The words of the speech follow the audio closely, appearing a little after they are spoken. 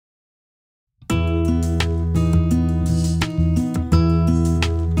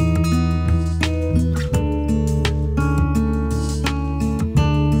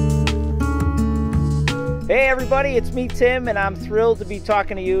everybody, it's me, Tim, and I'm thrilled to be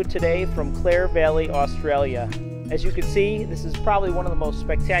talking to you today from Clare Valley, Australia. As you can see, this is probably one of the most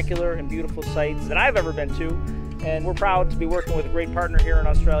spectacular and beautiful sites that I've ever been to, and we're proud to be working with a great partner here in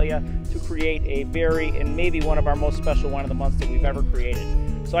Australia to create a very, and maybe one of our most special wine of the months that we've ever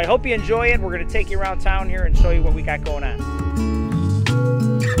created. So I hope you enjoy it. We're going to take you around town here and show you what we got going on.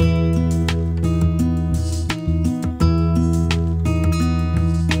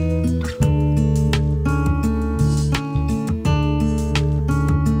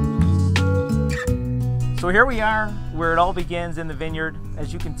 So here we are, where it all begins in the vineyard.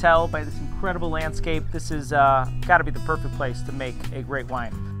 As you can tell by this incredible landscape, this is got to be the perfect place to make a great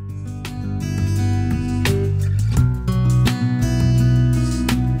wine.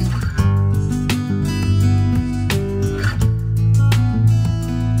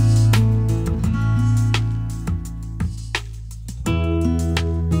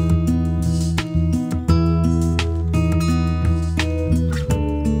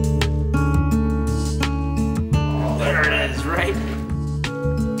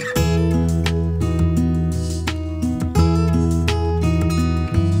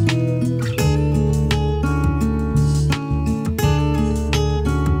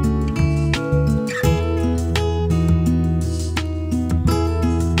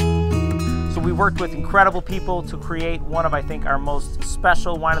 We worked with incredible people to create one of, I think, our most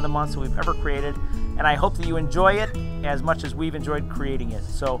special wine of the month that we've ever created, and I hope that you enjoy it as much as we've enjoyed creating it.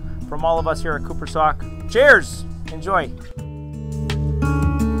 So from all of us here at Coopersaw, cheers! Enjoy!